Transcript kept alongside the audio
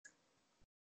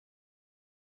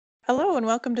Hello and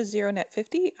welcome to Zero Net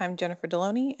 50. I'm Jennifer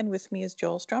Deloney, and with me is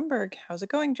Joel Stromberg. How's it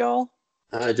going, Joel?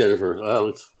 Hi, Jennifer.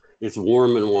 Well, it's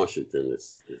warm in Washington.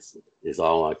 Is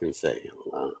all I can say.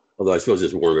 Although I suppose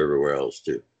it's warm everywhere else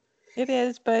too. It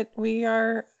is, but we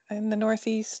are in the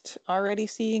Northeast already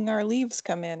seeing our leaves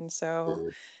come in, so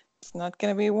Uh, it's not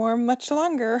going to be warm much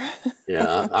longer.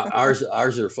 yeah, ours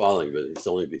are falling, but it's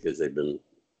only because they've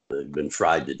been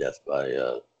fried to death by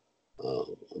uh,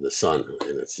 the sun,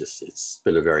 and it's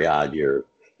been a very odd year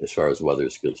as far as weather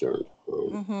is concerned.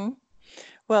 hmm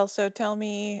Well, so tell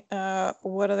me,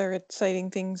 what other exciting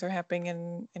things are happening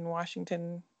in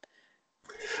Washington?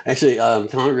 Actually,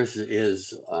 Congress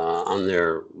is on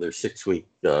their 6 week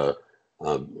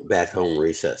back home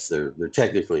recess. They're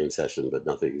technically in session, but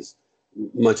nothing's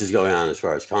much is going on as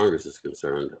far as Congress is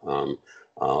concerned.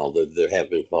 Although there have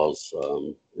been calls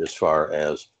as far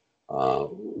as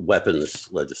weapons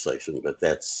legislation, but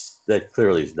that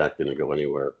clearly is not going to go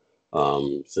anywhere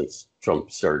since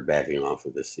Trump started backing off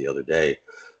of this the other day.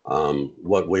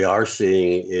 What we are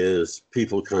seeing is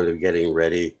people kind of getting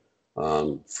ready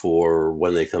for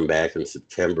when they come back in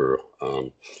September.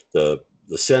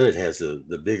 The Senate has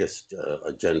the biggest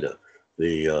agenda.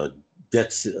 The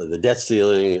the debt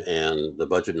ceiling and the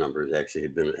budget numbers actually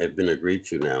have been agreed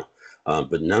to now,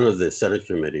 but none of the Senate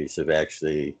committees have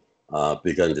actually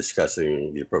begun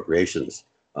discussing the appropriations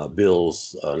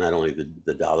bills, not only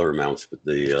the dollar amounts, but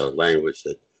the language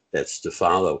that's to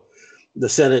follow. The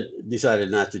Senate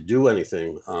decided not to do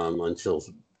anything until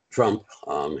Trump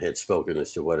had spoken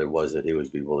as to what it was that he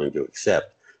would be willing to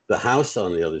accept. The House,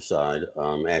 on the other side,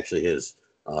 actually has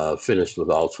finished with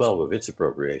all 12 of its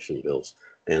appropriation bills,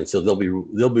 and so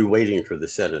they'll be waiting for the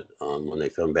Senate when they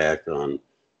come back on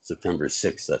September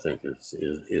 6th. I think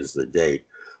is the date.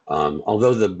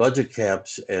 Although the budget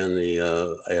caps and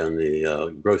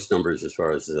the gross numbers as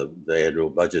far as the annual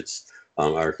budgets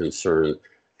are concerned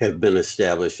have been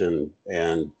established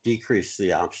and decrease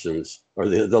the options or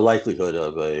the likelihood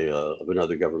of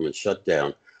another government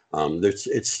shutdown.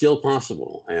 It's still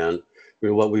possible, and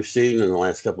what we've seen in the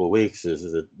last couple of weeks is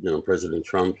that President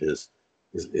Trump is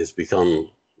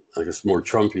become, I guess, more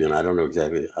Trumpian. I don't know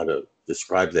exactly how to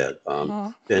describe that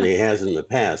Uh-huh. than he has in the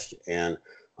past, and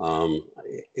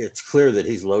it's clear that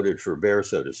he's loaded for bear,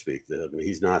 so to speak. That, I mean,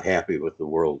 he's not happy with the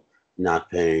world not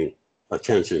paying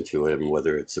attention to him,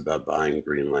 whether it's about buying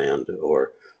Greenland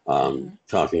or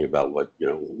talking about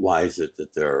why is it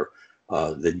that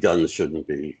that guns shouldn't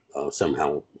be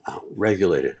somehow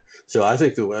regulated. So I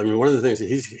think one of the things that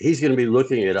he's going to be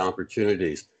looking at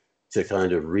opportunities to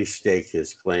kind of restake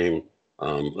his claim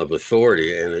of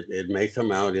authority, and it may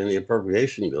come out in the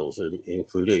appropriation bills,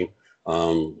 including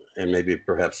and maybe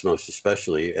perhaps most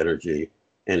especially energy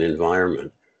and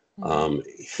environment. Mhm.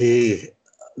 He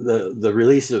the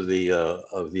release of the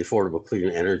Affordable Clean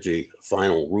Energy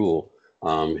final rule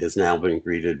has now been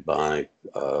greeted by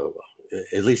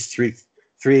at least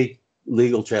three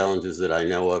legal challenges that I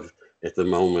know of at the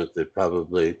moment that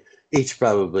probably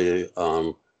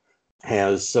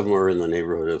has somewhere in the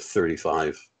neighborhood of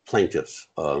 35 plaintiffs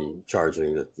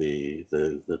charging that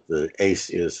the ACE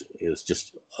is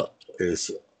just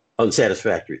is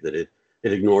unsatisfactory, that it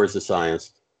ignores the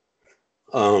science,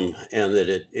 and that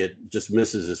it just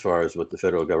misses as far as what the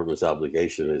federal government's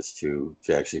obligation is to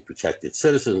actually protect its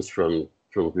citizens from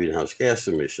greenhouse gas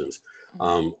emissions. Mhm.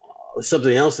 Um,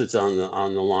 Something else that's on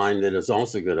the line that is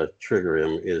also going to trigger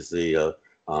him is the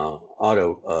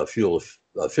auto fuel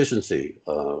efficiency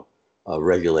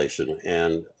regulation.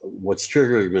 And what's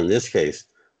triggering him in this case,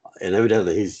 and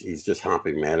evidently he's just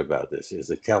hopping mad about this, is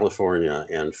that California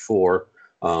and four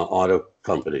auto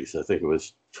companies, I think it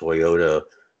was Toyota,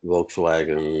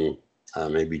 Volkswagen,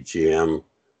 maybe GM.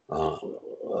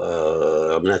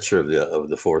 I'm not sure of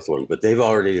the fourth one, but they've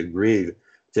already agreed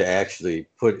to actually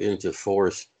put into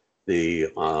force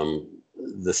the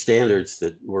standards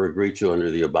that were agreed to under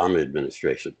the Obama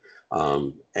administration.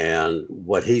 And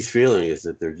what he's feeling is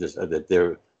that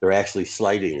they're actually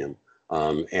slighting him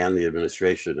and the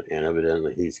administration, and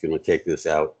evidently he's going to take this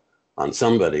out on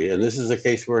somebody. And this is a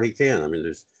case where he can. I mean,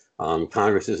 there's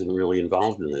Congress isn't really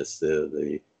involved in this.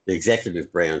 The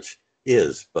executive branch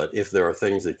is, but if there are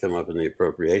things that come up in the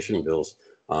appropriation bills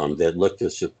that look to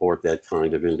support that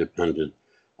kind of independent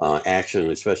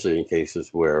action, especially in cases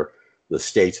where the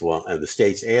states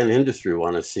and industry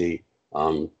want to see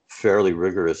fairly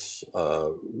rigorous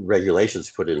regulations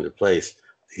put into place.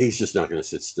 He's just not going to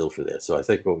sit still for that. So I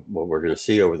think what we're going to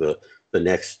see over the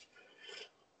next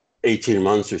 18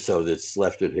 months or so that's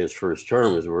left in his first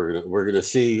term is we're going to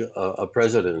see a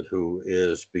president who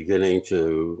is beginning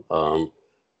to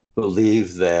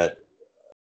believe that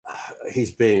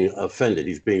he's being offended,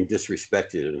 he's being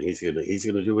disrespected, and he's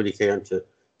gonna do what he can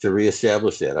to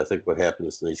reestablish that. I think what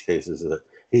happens in these cases is that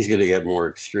he's going to get more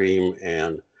extreme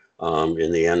and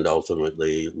in the end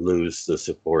ultimately lose the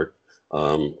support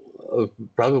of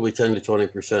probably 10 to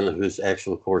 20% of his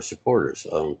actual core supporters.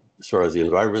 As far as the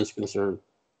environment's concerned,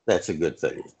 that's a good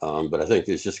thing. But I think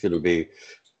there's just going to be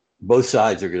both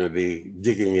sides are going to be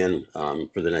digging in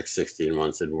for the next 16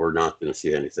 months, and we're not going to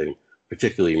see anything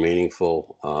particularly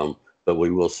meaningful, but we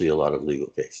will see a lot of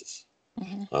legal cases.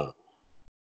 Mm-hmm.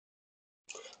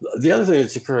 The other thing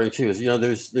that's occurring too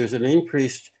is, there's an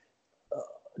increased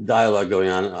dialogue going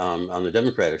on the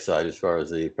Democratic side as far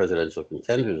as the presidential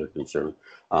contenders are concerned,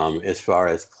 as far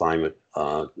as climate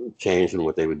change and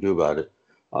what they would do about it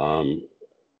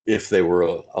if they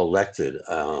were elected.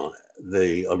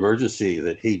 The emergency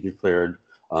that he declared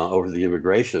over the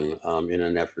immigration in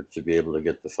an effort to be able to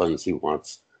get the funds he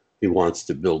wants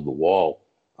to build the wall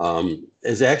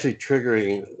is actually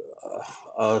triggering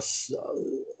a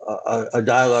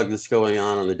dialogue that's going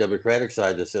on the Democratic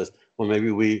side that says, well,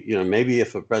 maybe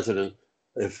if a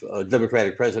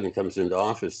Democratic president comes into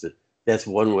office, that's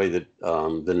one way that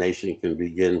the nation can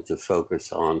begin to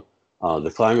focus on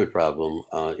the climate problem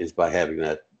is by having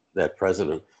that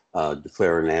president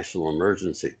declare a national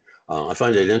emergency. I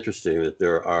find it interesting that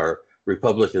there are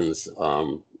Republicans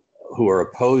who are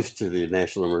opposed to the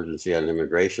national emergency on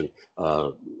immigration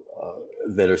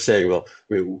that are saying, well,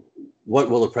 what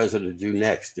will the president do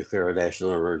next? Declare a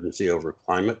national emergency over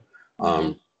climate?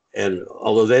 Mm-hmm. And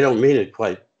although they don't mean it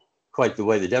quite the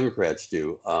way the Democrats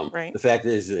do, Right. the fact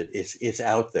is that it's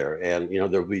out there, and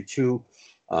there'll be two.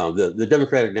 The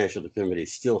Democratic National Committee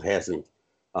still hasn't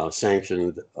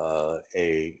sanctioned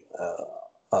a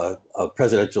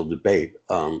presidential debate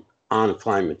on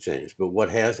climate change. But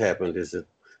what has happened is that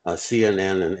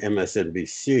CNN and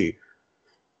MSNBC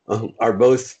are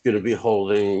both going to be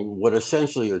holding what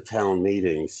essentially are town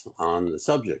meetings on the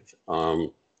subject.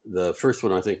 The first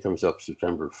one I think comes up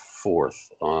September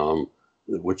 4th,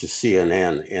 which is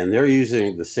CNN, and they're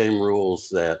using the same rules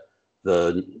that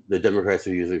the Democrats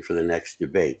are using for the next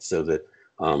debate, so that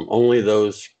only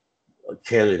those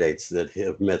candidates that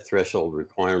have met threshold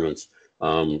requirements.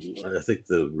 I think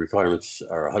the requirements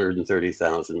are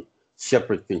 130,000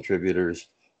 separate contributors.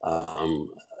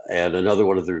 And another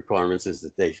one of the requirements is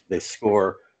that they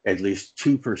score at least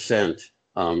 2%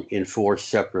 in 4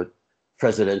 separate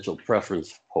presidential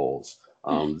preference polls.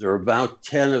 There are about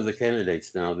 10 of the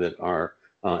candidates now that are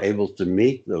able to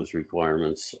meet those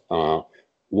requirements.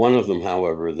 One of them,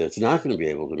 however, that's not going to be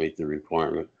able to meet the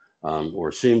requirement,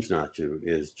 or seems not to,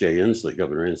 is Jay Inslee,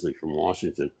 Governor Inslee from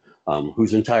Washington,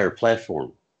 whose entire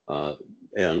platform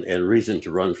and reason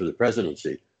to run for the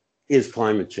presidency is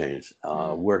climate change.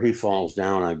 Where he falls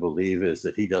down, I believe, is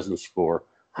that he doesn't score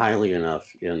highly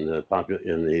enough in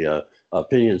the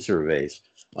opinion surveys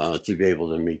to be able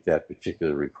to meet that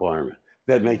particular requirement.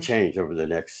 That may change over the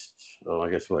next,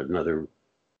 another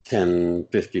 10,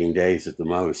 15 days at the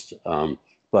most.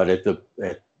 But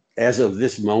as of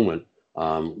this moment,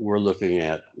 we're looking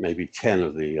at maybe 10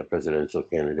 of the presidential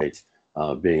candidates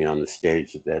being on the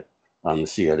stage on the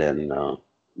CNN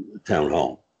town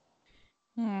hall.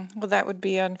 Well, that would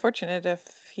be unfortunate if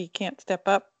he can't step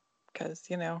up because,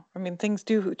 things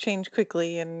do change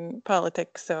quickly in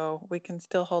politics, so we can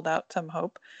still hold out some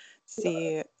hope.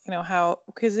 See,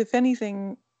 because if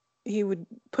anything, he would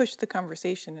push the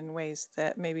conversation in ways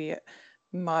that maybe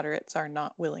moderates are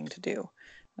not willing to do.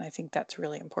 And I think that's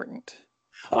really important.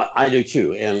 I do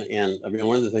too. And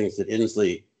one of the things that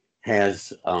Inslee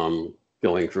has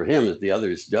going for him that the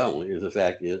others don't is the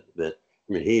fact that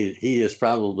he is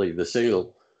probably the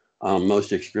single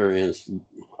most experienced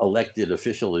elected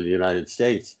official in the United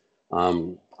States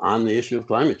on the issue of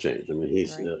climate change.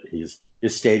 His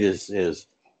state has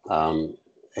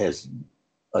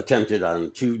attempted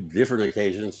on 2 different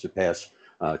occasions to pass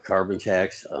carbon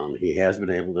tax. He has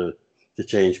been able to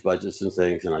change budgets and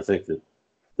things, and I think that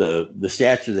the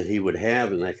stature that he would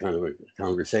have in that kind of a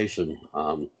conversation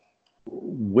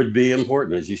would be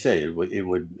important, as you say. It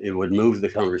would move the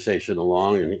conversation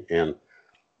along, and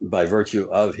by virtue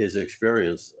of his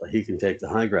experience, he can take the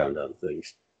high ground on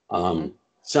things.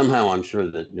 Somehow, I'm sure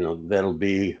that that'll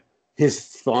be his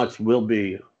thoughts will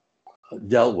be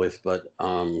dealt with, but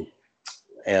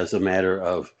as a matter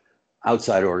of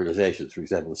outside organizations, for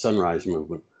example, the Sunrise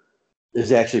Movement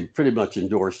has actually pretty much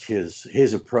endorsed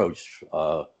his approach,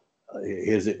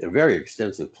 his a very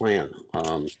extensive plan,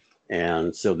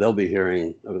 and so they'll be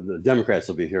hearing, the Democrats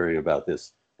will be hearing about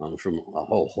this from a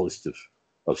whole host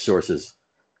of sources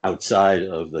outside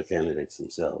of the candidates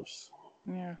themselves.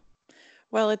 Yeah.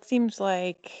 Well, it seems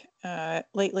like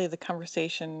lately the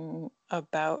conversation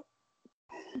about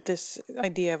this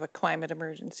idea of a climate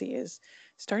emergency is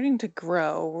starting to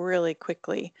grow really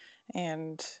quickly.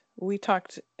 And we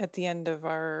talked at the end of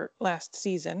our last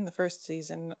season, the first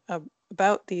season,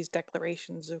 about these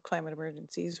declarations of climate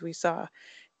emergencies. We saw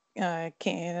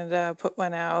Canada put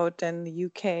one out, and the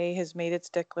UK has made its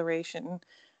declaration.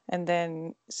 And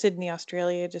then Sydney,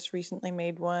 Australia just recently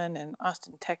made one, and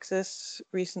Austin, Texas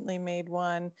recently made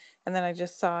one. And then I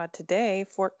just saw today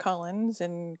Fort Collins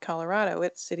in Colorado,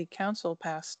 its city council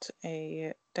passed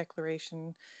a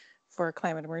declaration for a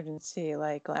climate emergency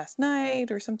like last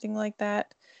night or something like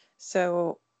that.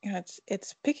 So,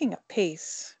 it's picking up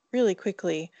pace really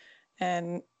quickly.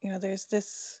 And, there's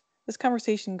this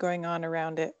conversation going on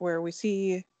around it where we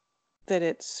see that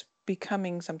it's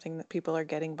becoming something that people are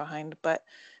getting behind, but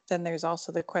then there's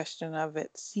also the question of it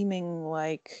seeming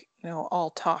like, all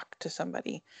talk to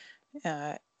somebody.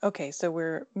 Okay, so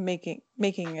we're making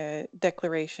a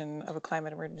declaration of a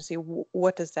climate emergency.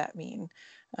 What does that mean?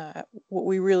 What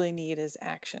we really need is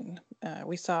action.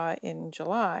 We saw in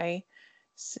July,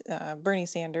 Bernie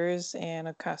Sanders and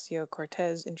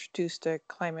Ocasio-Cortez introduced a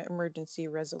climate emergency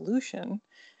resolution,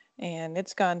 and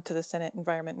it's gone to the Senate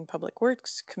Environment and Public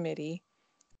Works Committee.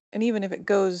 And even if it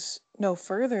goes no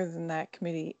further than that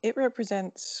committee, it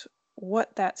represents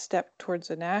what that step towards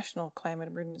a national climate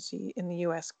emergency in the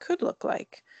US could look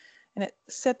like. And it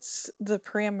sets the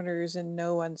parameters in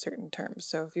no uncertain terms.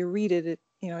 So if you read it,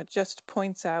 it just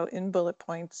points out in bullet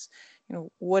points,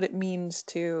 what it means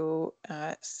to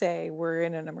say we're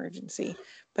in an emergency.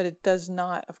 But it does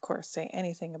not, of course, say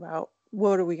anything about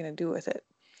what are we going to do with it.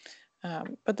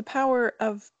 But the power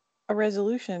of a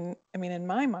resolution, in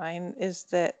my mind, is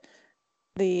that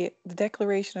the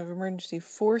declaration of emergency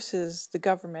forces the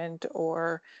government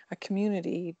or a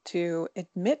community to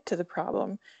admit to the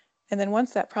problem. And then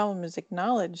once that problem is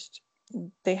acknowledged,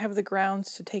 they have the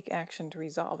grounds to take action to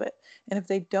resolve it. And if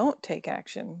they don't take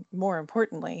action, more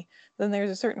importantly, then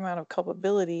there's a certain amount of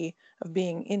culpability of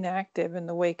being inactive in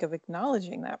the wake of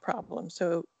acknowledging that problem.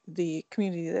 So the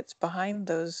community that's behind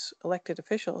those elected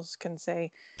officials can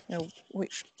say, we're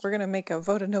going to make a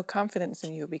vote of no confidence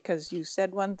in you because you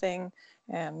said one thing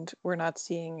and we're not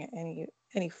seeing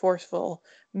any forceful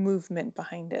movement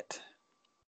behind it.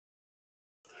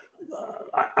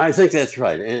 I think that's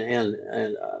right,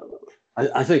 and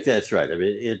I think that's right.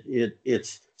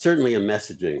 It's certainly a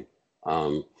messaging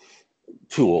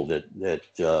tool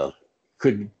that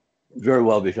could very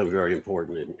well become very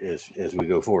important as we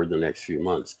go forward in the next few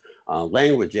months.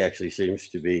 Language actually seems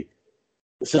to be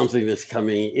something that's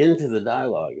coming into the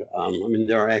dialogue.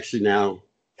 There are actually now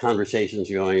conversations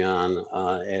going on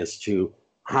as to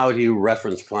how do you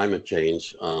reference climate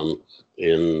change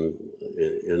in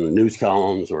news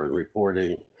columns or in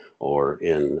reporting or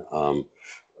in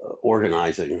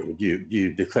organizing. Do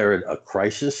you declare it a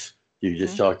crisis? Do you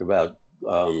just talk about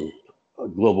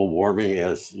global warming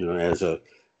as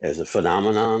a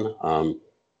phenomenon?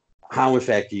 How in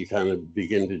fact do you kind of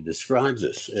begin to describe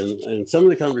this? And some of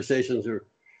the conversations are,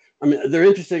 they're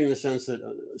interesting in the sense that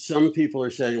some people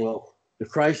are saying, well,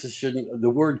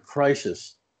 the word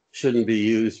crisis shouldn't be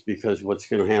used because what's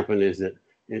going to happen is that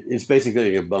it's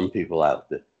basically going to bum people out.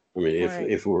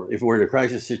 If we're in a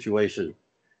crisis situation,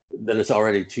 then it's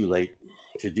already too late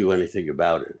to do anything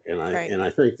about it. And I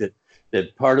think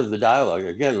that part of the dialogue,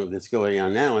 again, that's going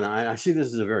on now, and I see this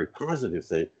as a very positive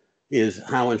thing, is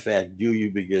how in fact do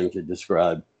you begin to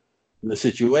describe the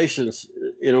situations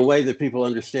in a way that people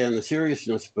understand the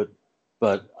seriousness,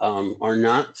 but are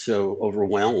not so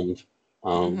overwhelmed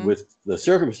with the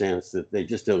circumstance that they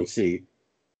just don't see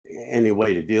any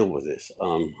way to deal with this.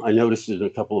 I noticed in a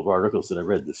couple of articles that I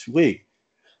read this week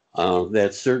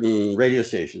that certain radio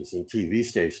stations and TV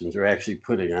stations are actually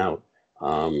putting out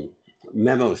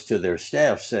memos to their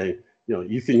staff saying,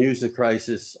 you can use the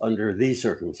crisis under these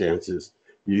circumstances.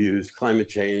 You use climate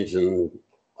change and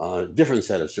different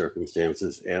set of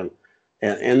circumstances, and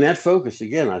that focus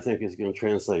again, I think, is going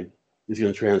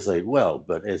to translate well.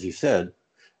 But as you said,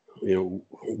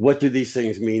 what do these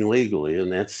things mean legally?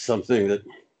 And that's something that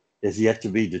is yet to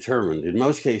be determined. In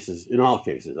all cases,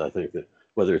 I think that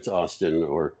whether it's Austin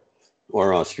or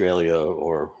Australia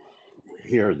or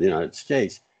here in the United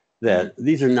States, that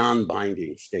these are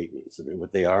non-binding statements.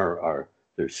 What they are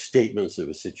they're statements of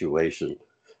a situation,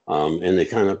 and they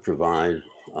kind of provide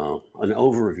an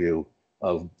overview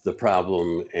of the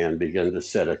problem and begin to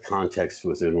set a context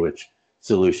within which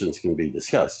solutions can be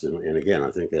discussed. And again, I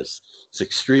think it's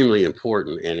extremely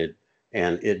important,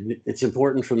 and it's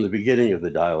important from the beginning of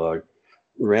the dialogue,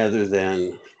 rather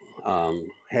than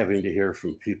having to hear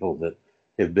from people that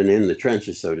have been in the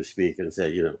trenches, so to speak, and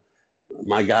say,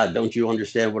 my God, don't you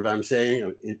understand what I'm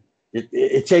saying?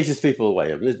 It chases people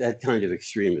away. I mean, that kind of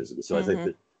extremism. So I think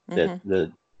that Mm-hmm.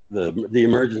 that Mm-hmm. the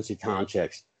emergency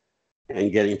context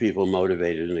and getting people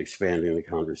motivated and expanding the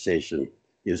conversation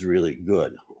is really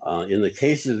good. In the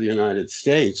case of the United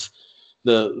States,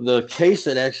 the case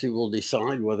that actually will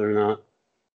decide whether or not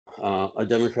a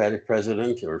Democratic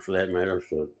president, or for that matter,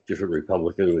 if a different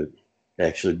Republican that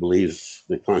actually believes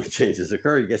that climate change has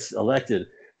occurred, gets elected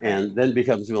Right. and then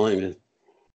becomes willing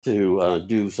to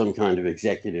do some kind of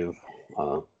executive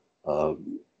uh, uh,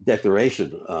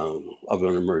 declaration of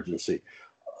an emergency.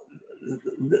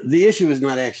 The issue is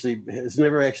not actually has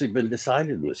never actually been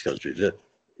decided in this country.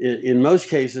 In most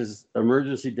cases,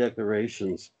 emergency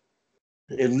declarations,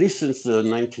 at least since the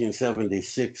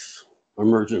 1976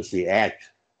 Emergency Act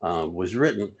was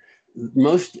written,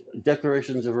 most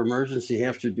declarations of emergency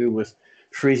have to do with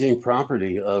freezing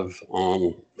property of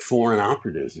foreign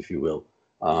operatives, if you will.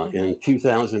 Mm-hmm. In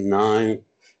 2009,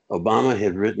 Obama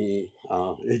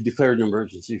had declared an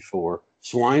emergency for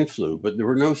swine flu, but there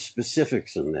were no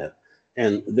specifics in that.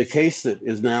 And the case that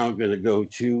is now going to go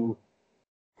to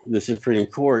the Supreme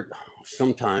Court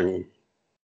sometime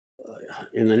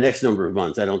in the next number of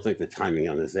months. I don't think the timing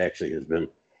on this actually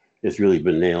has really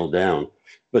been nailed down.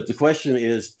 But the question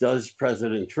is, does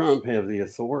President Trump have the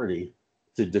authority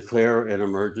to declare an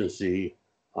emergency,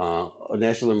 a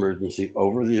national emergency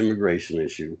over the immigration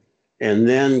issue, and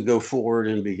then go forward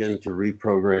and begin to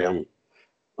reprogram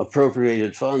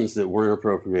appropriated funds that weren't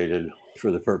appropriated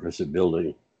for the purpose of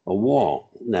building a wall?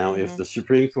 Now, if Mm-hmm. the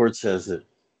Supreme Court says that,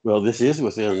 well, this is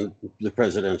within the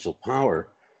presidential power,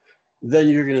 then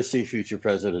you're going to see future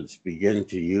presidents begin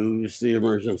to use the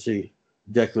emergency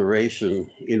declaration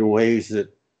in ways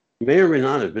that may or may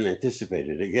not have been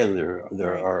anticipated. Again, Right.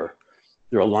 there are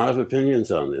a lot of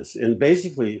opinions on this, and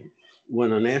basically,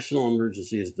 when a national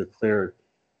emergency is declared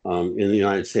in the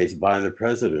United States by the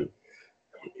president,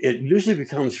 it usually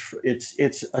becomes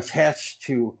it's attached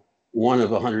to one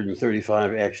of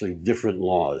 135 actually different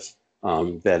laws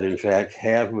that, in fact,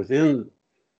 have within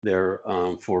their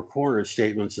four corners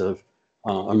statements of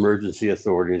emergency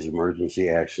authorities, emergency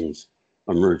actions,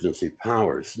 emergency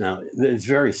powers. Now, it's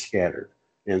very scattered,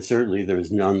 and certainly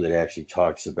there's none that actually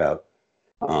talks about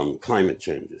climate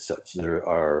change as such. There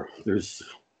are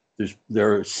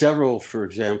several, for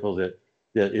example,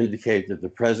 that indicate that the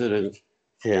president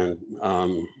can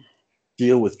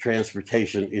deal with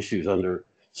transportation issues under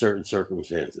certain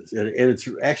circumstances, and it's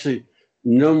actually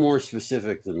no more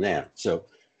specific than that. So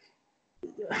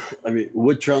I mean,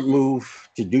 would Trump move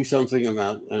to do something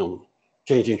about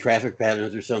changing traffic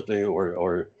patterns or something,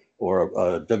 or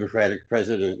a Democratic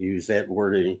president use that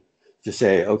wording to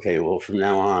say, okay, well, from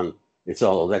now on, it's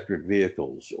all electric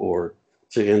vehicles, or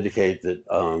to indicate that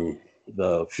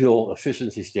the fuel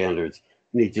efficiency standards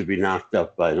need to be knocked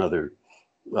up by another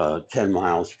 10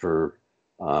 miles per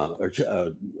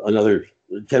another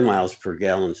 10 miles per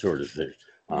gallon sort of thing.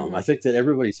 Mm-hmm. I think that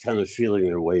everybody's kind of feeling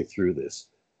their way through this.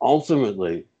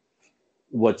 Ultimately,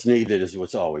 what's needed is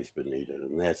what's always been needed,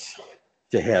 and that's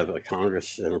to have a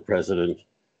Congress and a president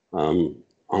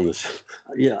on this,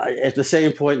 at the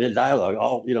same point in the dialogue,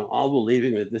 all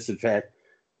believing that this, in fact,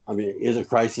 I mean, is a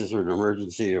crisis or an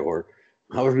emergency, or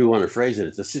however you want to phrase it.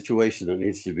 It's a situation that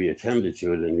needs to be attended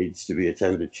to, and it needs to be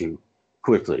attended to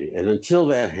quickly. And until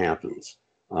that happens,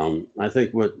 I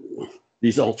think what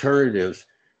these alternatives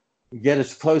get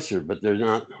us closer, but they're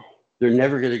not. They're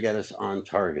never going to get us on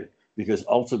target, because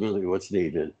ultimately what's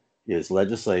needed is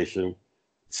legislation,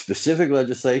 specific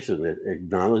legislation that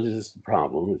acknowledges the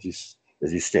problem,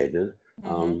 as you stated,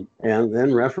 Mm-hmm. and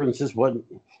then references what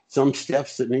some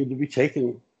steps that need to be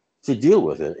taken to deal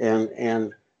with it,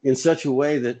 and in such a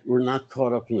way that we're not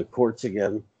caught up in the courts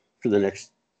again for the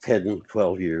next 10,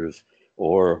 12 years,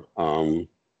 or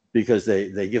because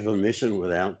they give a mission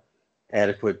without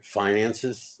adequate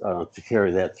finances to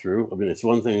carry that through. I mean, it's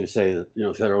one thing to say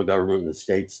that federal government and the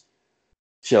states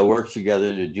shall work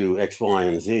together to do X, Y,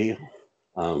 and Z,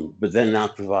 but then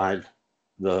not provide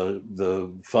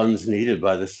the funds needed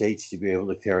by the states to be able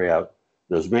to carry out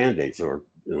those mandates, or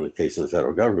in the case of the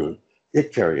federal government,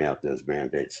 it carrying out those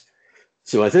mandates.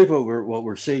 So I think what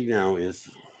we're seeing now is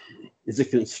a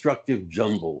constructive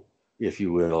jumble, if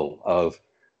you will, of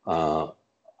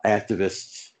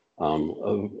activists,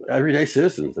 of everyday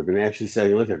citizens have been actually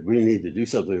saying, look, we need to do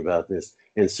something about this,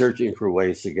 and searching for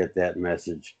ways to get that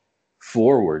message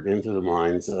forward into the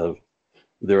minds of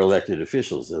their elected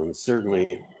officials. And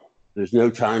certainly there's no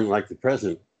time like the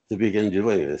present to begin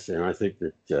doing this. And I think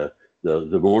that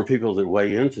the more people that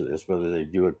weigh into this, whether they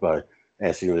do it by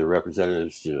asking their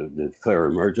representatives to declare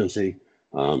emergency,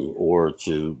 or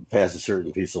to pass a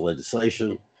certain piece of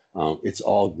legislation, It's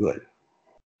all good.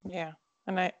 Yeah.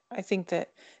 And I think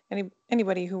that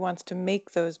anybody who wants to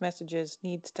make those messages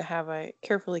needs to have a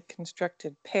carefully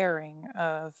constructed pairing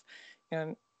of, you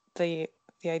know, the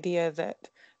idea that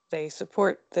they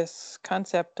support this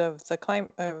concept of the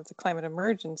climate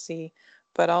emergency,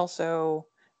 but also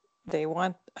they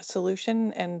want a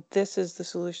solution, and this is the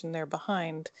solution they're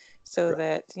behind, so Right.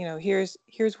 that, you know, here's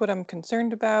what I'm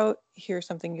concerned about, here's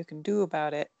something you can do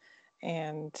about it.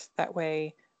 And that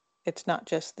way it's not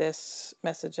just this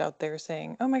message out there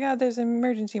saying, oh my God, there's an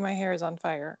emergency, my hair is on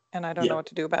fire and I don't know Yeah, what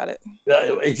to do about it.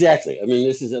 exactly. I mean,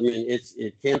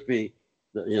 it can't be,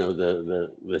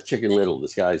 the Chicken Little, the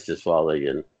sky's just falling,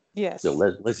 and so Yes.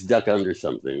 let's duck under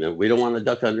something. No, we don't want to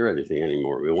duck under anything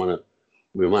anymore. We want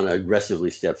to aggressively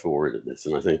step forward at this,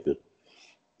 and I think that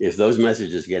if those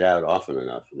messages get out often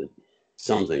enough, that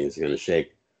something is going to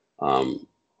shake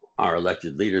our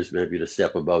elected leaders maybe to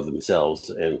step above themselves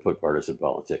and put partisan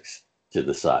politics to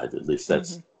the side. At least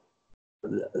that's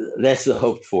the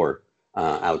hoped for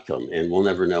outcome, and we'll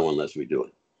never know unless we do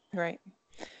it. Right.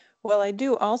 Well, I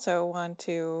do also want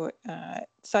to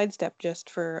sidestep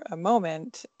just for a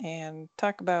moment and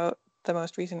talk about the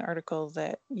most recent article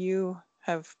that you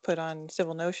have put on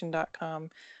civilnotion.com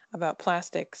about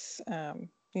plastics.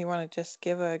 You want to just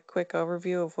give a quick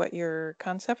overview of what your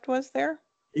concept was there?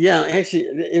 Yeah, actually,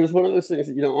 it was one of those things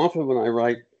that, often when I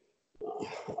write,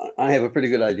 I have a pretty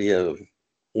good idea of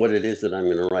what it is that I'm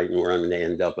going to write and where I'm going to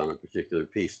end up on a particular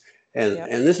piece. And Yep.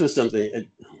 and this was something,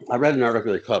 I read an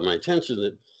article that caught my attention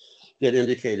that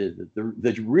indicated that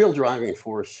the real driving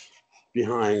force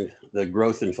behind the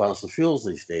growth in fossil fuels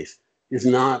these days is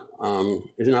not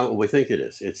what we think it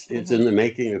is. It's in the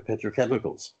making of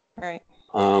petrochemicals. Right.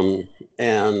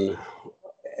 And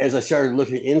as I started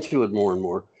looking into it more and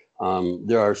more,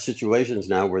 there are situations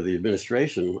now where the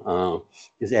administration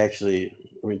is actually,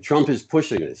 Trump is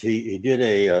pushing this. He did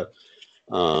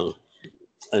an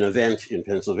event in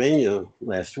Pennsylvania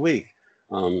last week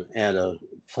at a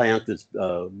plant that's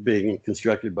being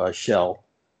constructed by Shell.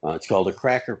 It's called a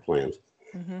cracker plant.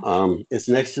 It's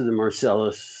next to the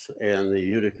Marcellus and the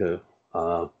Utica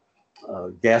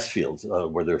gas fields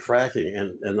where they're fracking.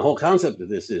 And the whole concept of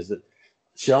this is that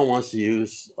Shell wants to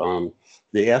use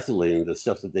the ethylene, the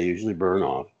stuff that they usually burn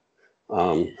off,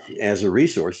 as a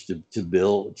resource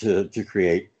to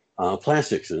create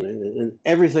plastics and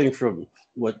everything from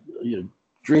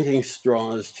drinking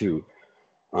straws to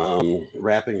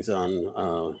wrappings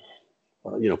on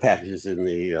packages in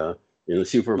the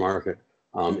supermarket.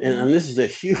 And this is a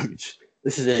huge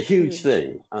thing.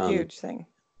 Huge thing.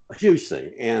 A huge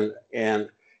thing. And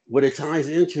what it ties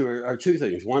into are two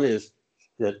things. One is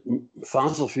that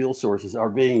fossil fuel sources are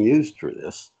being used for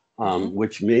this,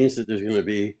 which means that there's going to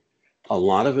be a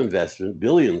lot of investment,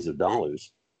 billions of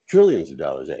dollars, trillions of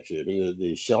dollars, actually. I mean,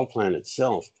 the Shell plant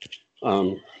itself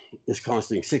is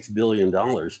costing $6 billion.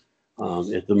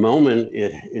 At the moment,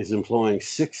 it is employing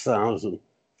 6,000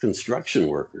 construction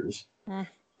workers.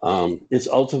 It's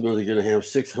ultimately going to have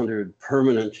 600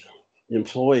 permanent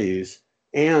employees,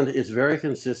 and it's very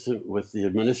consistent with the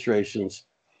administration's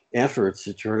efforts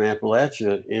to turn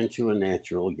Appalachia into a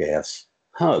natural gas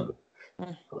hub.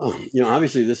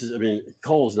 Obviously,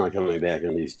 coal is not coming back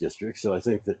in these districts, so I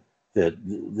think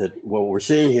that what we're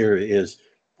seeing here is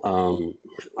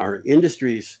our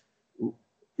industries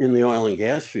in the oil and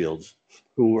gas fields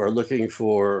who are looking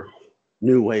for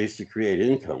new ways to create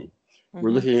income.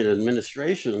 We're looking at an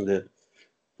administration that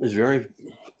is very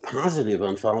positive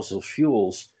on fossil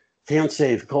fuels, can't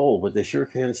save coal, but they sure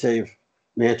can save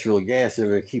natural gas,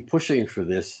 and they keep pushing for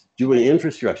this, doing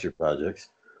infrastructure projects.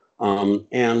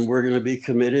 And we're going to be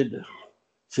committed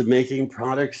to making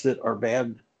products that are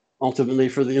bad ultimately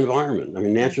for the environment. I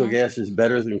mean, natural gas is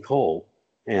better than coal,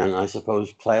 and I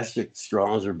suppose plastic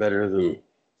straws are better than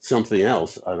something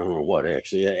else. I don't know what,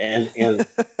 actually. And I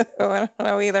don't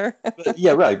know either. But,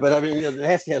 yeah, right. But I mean, it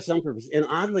has to have some purpose. And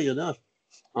oddly enough,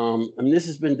 this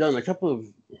has been done a couple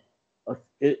of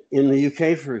in the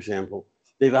UK, for example.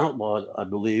 They've outlawed, I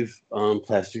believe,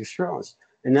 plastic straws,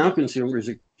 and now consumers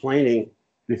are complaining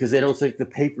because they don't think the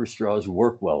paper straws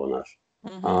work well enough.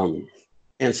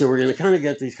 And so we're going to kind of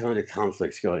get these kind of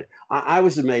conflicts going. I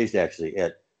was amazed actually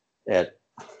at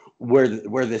where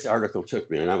this article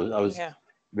took me, and I was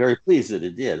very pleased that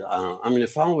it did. I'm going to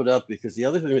follow it up because the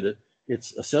other thing that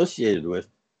it's associated with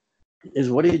is,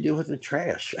 what do you do with the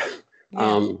trash?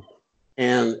 And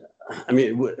I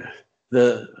mean, one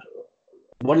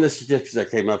of the statistics I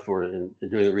came up for in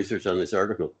doing the research on this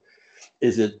article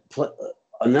is that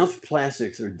enough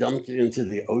plastics are dumped into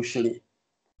the ocean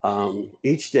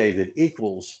each day that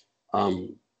equals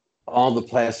all the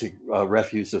plastic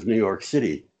refuse of New York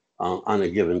City on a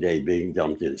given day being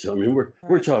dumped in. So I mean, we're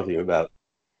Right. talking about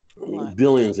A lot.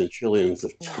 billions and trillions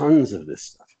of Yeah. tons of this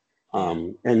stuff. Yeah.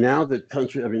 And now the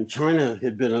country, I mean, China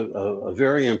had been a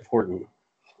very important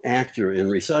actor in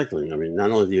recycling. I mean,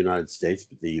 not only the United States,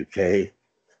 but the UK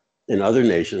and other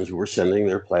nations were sending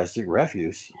their plastic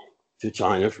refuse to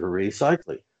China for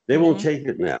recycling. They won't Mhm. take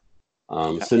it now.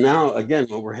 Yep. So now, again,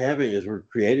 what we're having is we're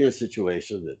creating a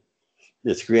situation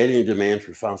that's creating a demand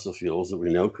for fossil fuels that we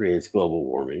know creates global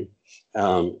warming,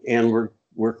 and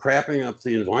we're crapping up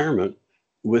the environment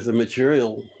with a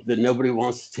material that nobody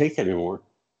wants to take anymore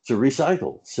to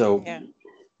recycle. So, Yeah.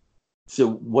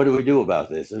 so what do we do about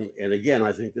this? And again,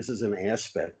 I think this is an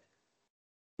aspect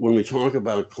when we talk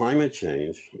about climate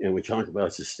change and we talk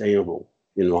about sustainable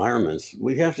environments,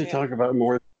 we have to Yeah. talk about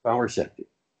more power sector.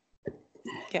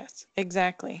 Yes,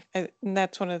 exactly. And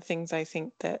that's one of the things I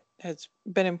think that has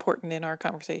been important in our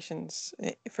conversations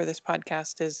for this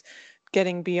podcast is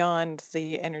getting beyond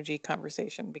the energy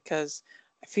conversation, because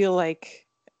I feel like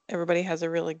everybody has a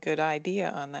really good idea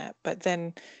on that. But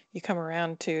then you come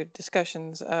around to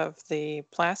discussions of the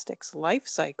plastics life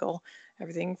cycle,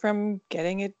 everything from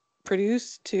getting it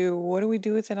produced to what do we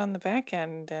do with it on the back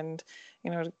end, and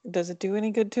does it do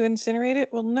any good to incinerate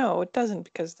it? Well, no, it doesn't,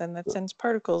 because then that sends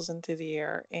particles into the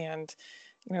air. And,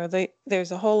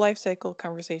 there's a whole life cycle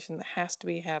conversation that has to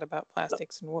be had about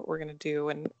plastics and what we're going to do,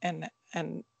 and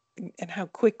how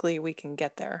quickly we can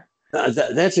get there.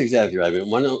 That's exactly right. I mean,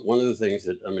 one of the things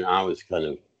that I mean, I was kind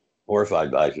of horrified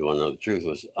by, if you want to know the truth,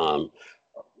 was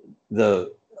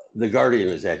the the Guardian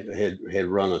had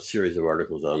run a series of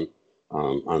articles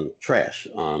on trash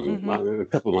Mm-hmm. a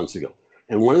couple of months ago,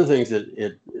 and one of the things that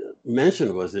it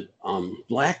mentioned was that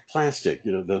black plastic,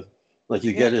 the like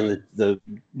you Yep. get in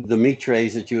the meat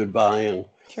trays that you would buy and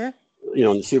Sure. in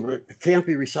the super, it can't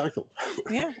be recycled.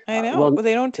 Yeah, I know. Well, But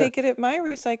they don't take it at my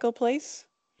recycle place.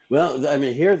 well, I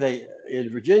mean, here in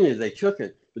Virginia they took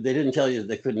it, but they didn't tell you that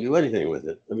they couldn't do anything with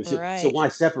it. I mean, so Right. why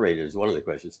separate it is one of the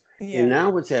questions. And Yeah. now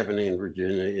what's happening in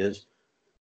Virginia is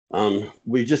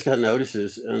we just got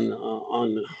notices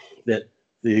on that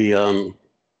the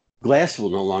glass will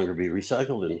no longer be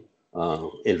recycled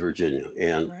in Virginia.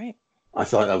 And Right. I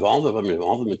thought I mean,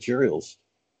 all the materials,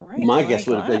 Right. my Why guess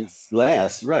would have been glass?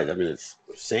 glass, right? I mean, it's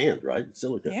sand, right?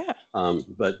 Silica. Yeah.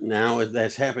 But now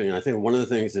that's happening. I think one of the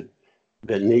things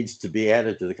that needs to be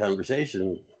added to the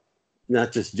conversation,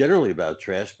 not just generally about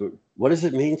trash, but what does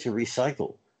it mean to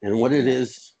recycle and Yeah.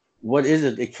 what is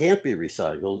it that can't be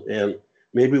recycled? And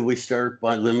maybe we start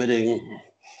by limiting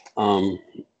um,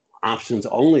 options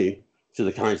only to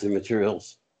the kinds of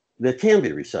materials that can be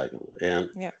recycled. And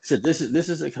Yeah. so this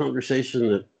is a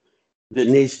conversation that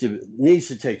needs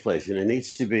to take place, and it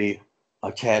needs to be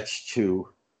attached to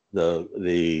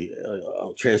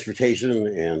the transportation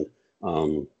and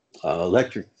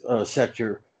electric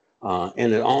sector,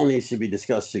 and it all needs to be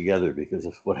discussed together. Because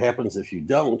if what happens if you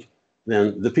don't,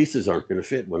 then the pieces aren't going to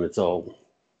fit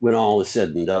when all is said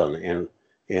and done.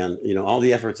 And all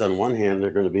the efforts on one hand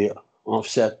are going to be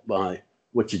offset by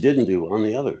what you didn't do on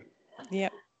the other. Yeah.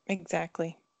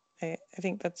 Exactly. I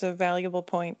think that's a valuable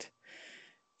point.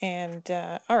 And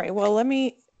all right, well,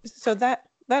 so that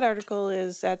article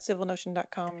is at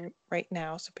civilnotion.com right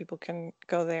now, so people can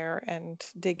go there and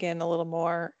dig in a little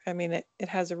more. I mean, it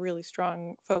has a really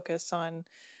strong focus on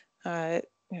uh,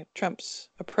 Trump's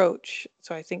approach,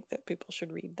 so I think that people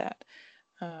should read that.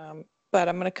 But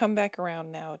I'm going to come back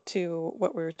around now to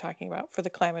what we were talking about for the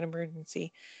climate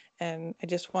emergency. And I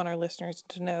just want our listeners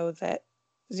to know that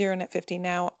Zero Net 50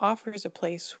 now offers a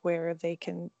place where they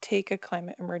can take a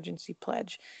climate emergency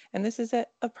pledge. And this is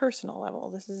at a personal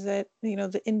level. This is at,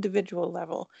 the individual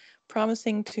level,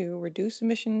 promising to reduce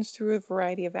emissions through a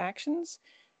variety of actions,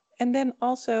 and then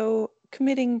also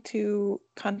committing to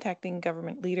contacting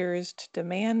government leaders to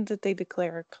demand that they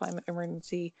declare a climate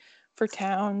emergency for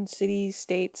towns, cities,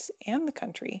 states, and the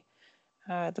country.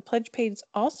 The pledge page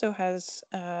also has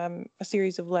a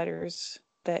series of letters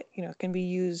that can be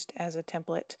used as a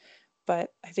template,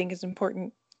 but I think it's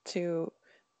important to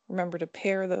remember to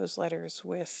pair those letters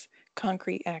with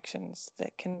concrete actions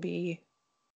that can be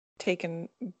taken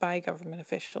by government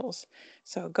officials.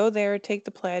 So go there, take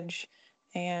the pledge,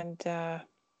 and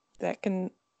that can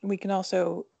we can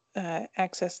also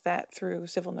access that through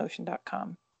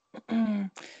civilnotion.com.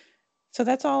 So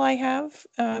that's all I have.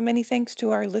 Many thanks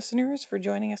to our listeners for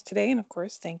joining us today. And of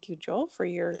course, thank you, Joel, for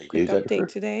your Thank quick you, update Jennifer.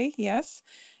 today. Yes.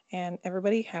 And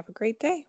everybody have a great day.